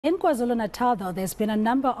In KwaZulu-Natal, though, there's been a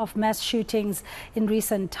number of mass shootings in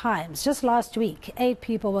recent times. Just last week, 8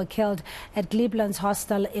 people were killed at Glebelands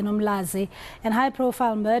Hostel in Umlazi, and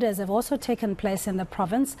high-profile murders have also taken place in the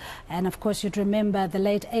province. And, of course, you'd remember the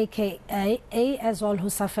late eNCA as well, who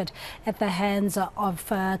suffered at the hands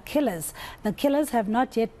of killers. The killers have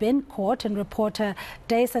not yet been caught, and reporter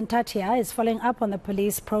Dasen Thathiah is following up on the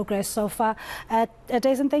police progress so far.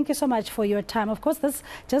 Dasen, thank you so much for your time. Of course, this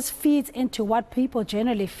just feeds into what people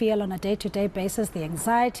generally feel on a day-to-day basis, the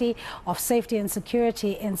anxiety of safety and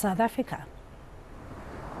security in South Africa.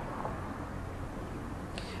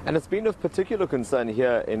 And it's been of particular concern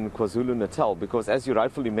here in KwaZulu-Natal because, as you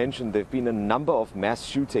rightfully mentioned, there have been a number of mass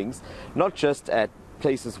shootings, not just at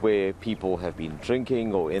places where people have been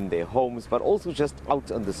drinking or in their homes, but also just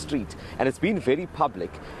out on the street. And it's been very public.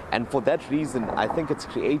 And for that reason, I think it's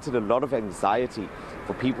created a lot of anxiety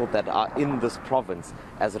for people that are in this province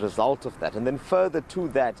as a result of that. And then further to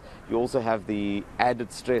that, you also have the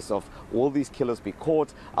added stress of will these killers be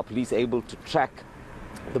caught? Are police able to track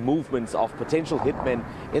the movements of potential hitmen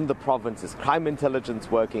in the province? Is crime intelligence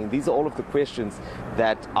working? These are all of the questions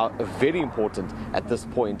that are very important at this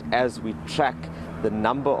point as we track the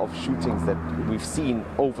number of shootings that we've seen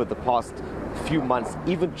over the past few months,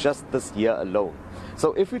 even just this year alone.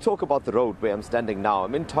 So if we talk about the road where I'm standing now,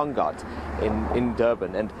 I'm in Tongaat in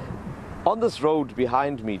Durban, and on this road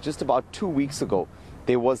behind me, just about 2 weeks ago,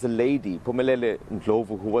 there was a lady, Pumelele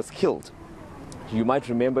Ndlovu, who was killed. You might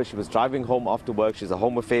remember she was driving home after work. She's a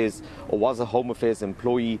Home Affairs, or was a Home Affairs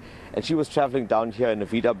employee, and she was traveling down here in a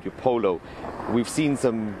VW Polo. We've seen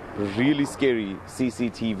some really scary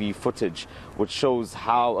CCTV footage which shows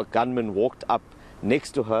how a gunman walked up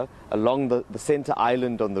next to her along the center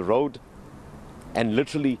island on the road and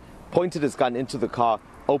literally pointed his gun into the car,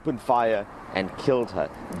 opened fire and killed her.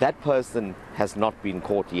 That person has not been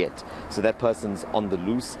caught yet, so that person's on the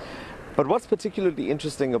loose. But what's particularly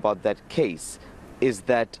interesting about that case is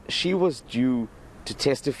that she was due to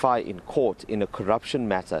testify in court in a corruption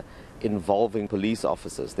matter involving police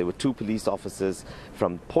officers. There were 2 police officers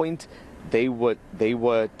from Point. They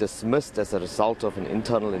were dismissed as a result of an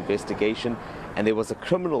internal investigation, and there was a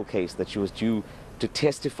criminal case that she was due to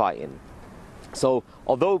testify in. So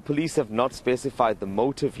although police have not specified the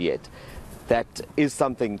motive yet, that is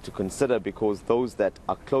something to consider, because those that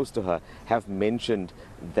are close to her have mentioned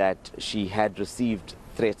that she had received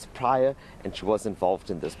threats prior and she was involved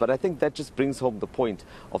in this. But I think that just brings home the point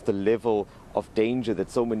of the level of danger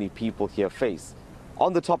that so many people here face.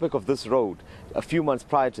 On the topic of this road, a few months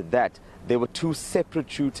prior to that, there were 2 separate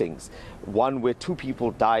shootings. One where 2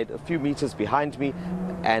 people died a few meters behind me,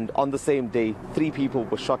 and on the same day, 3 people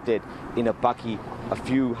were shot dead in a bakkie a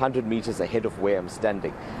few hundred meters ahead of where I'm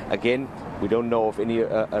standing. Again, we don't know of any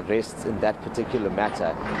arrests in that particular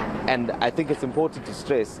matter. And I think it's important to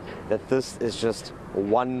stress that this is just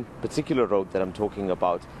one particular road that I'm talking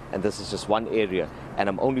about, and this is just one area, and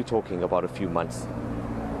I'm only talking about a few months.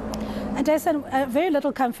 And Dasen, very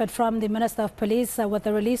little comfort from the Minister of Police with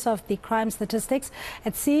the release of the crime statistics.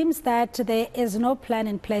 It seems that there is no plan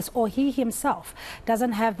in place, or he himself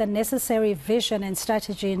doesn't have the necessary vision and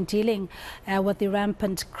strategy in dealing with the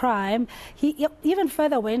rampant crime. He even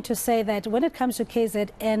further went to say that when it comes to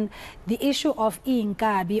KZN, the issue of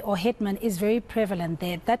eNCA or hitman is very prevalent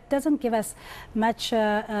there. That doesn't give us much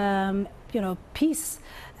peace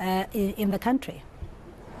in the country.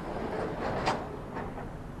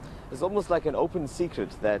 It's almost like an open secret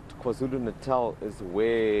that KwaZulu-Natal is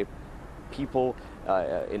where people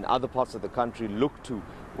in other parts of the country look to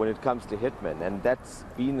when it comes to hitmen, and that's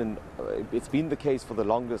been it's been the case for the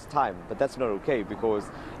longest time. But that's not okay, because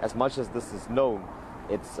as much as this is known,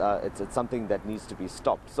 it's something that needs to be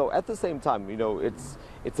stopped. So at the same time,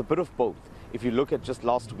 it's a bit of both. If you look at just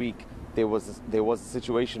last week, there was a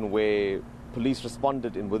situation where police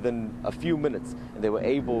responded within a few minutes, and they were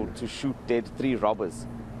able to shoot dead 3 robbers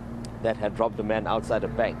that had robbed a man outside a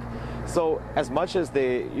bank. So as much as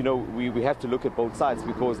we have to look at both sides,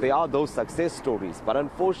 because there are those success stories, but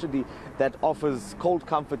unfortunately that offers cold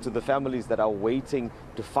comfort to the families that are waiting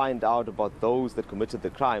to find out about those that committed the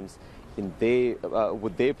crimes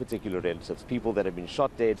with their particular relatives, people that have been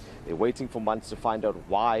shot dead. They're waiting for months to find out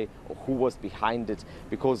why or who was behind it,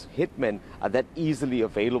 because hitmen are that easily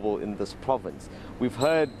available in this province. We've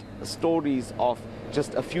heard stories of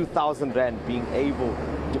just a few thousand rand being able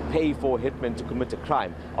to pay for hitmen to commit a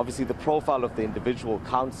crime. Obviously the profile of the individual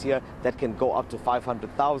counts here. That can go up to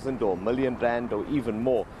 500,000 or R1,000,000 or even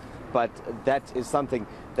more. But that is something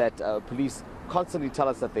that police constantly tell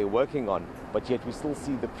us that they're working on, but yet we still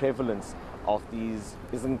see the prevalence of these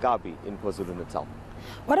eNCA in KwaZulu-Natal.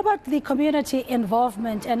 What about the community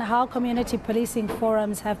involvement and how community policing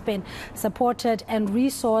forums have been supported and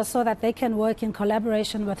resourced so that they can work in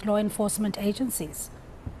collaboration with law enforcement agencies?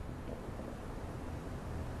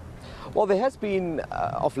 Well, there has been,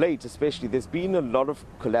 of late especially, there's been a lot of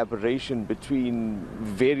collaboration between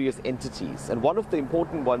various entities. And one of the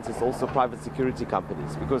important ones is also private security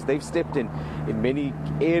companies, because they've stepped in many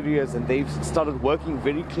areas and they've started working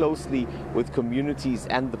very closely with communities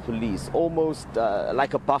and the police, almost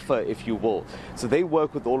like a buffer, if you will. So they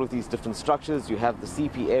work with all of these different structures. You have the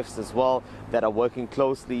CPFs as well that are working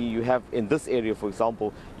closely. You have, in this area, for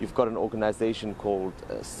example, you've got an organization called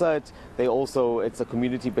CERT. It's a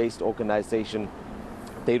community-based organization.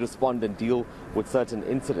 They respond and deal with certain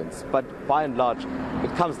incidents. But by and large,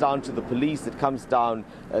 it comes down to the police, it comes down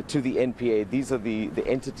to the NPA. These are the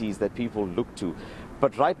entities that people look to.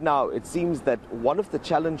 But right now, it seems that one of the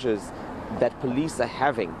challenges that police are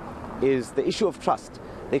having is the issue of trust.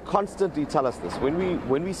 They constantly tell us this.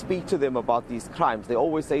 When we speak to them about these crimes, they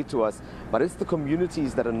always say to us, but it's the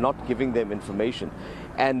communities that are not giving them information.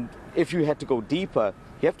 And if you had to go deeper,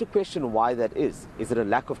 you have to question why that is. Is it a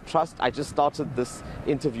lack of trust? I just started this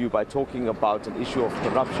interview by talking about an issue of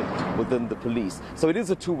corruption within the police. So it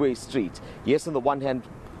is a two-way street. Yes, on the one hand,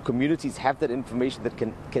 communities have that information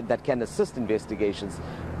that can assist investigations,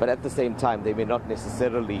 but at the same time, they may not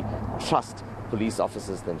necessarily trust police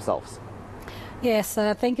officers themselves. Yes,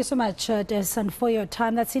 thank you so much, Dasen, for your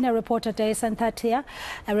time. That's senior reporter Dasen Thathiah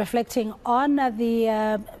reflecting on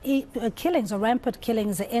the killings or rampant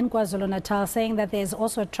killings in KwaZulu-Natal, saying that there's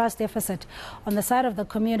also a trust deficit on the side of the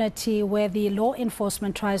community where the law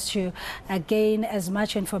enforcement tries to gain as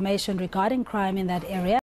much information regarding crime in that area.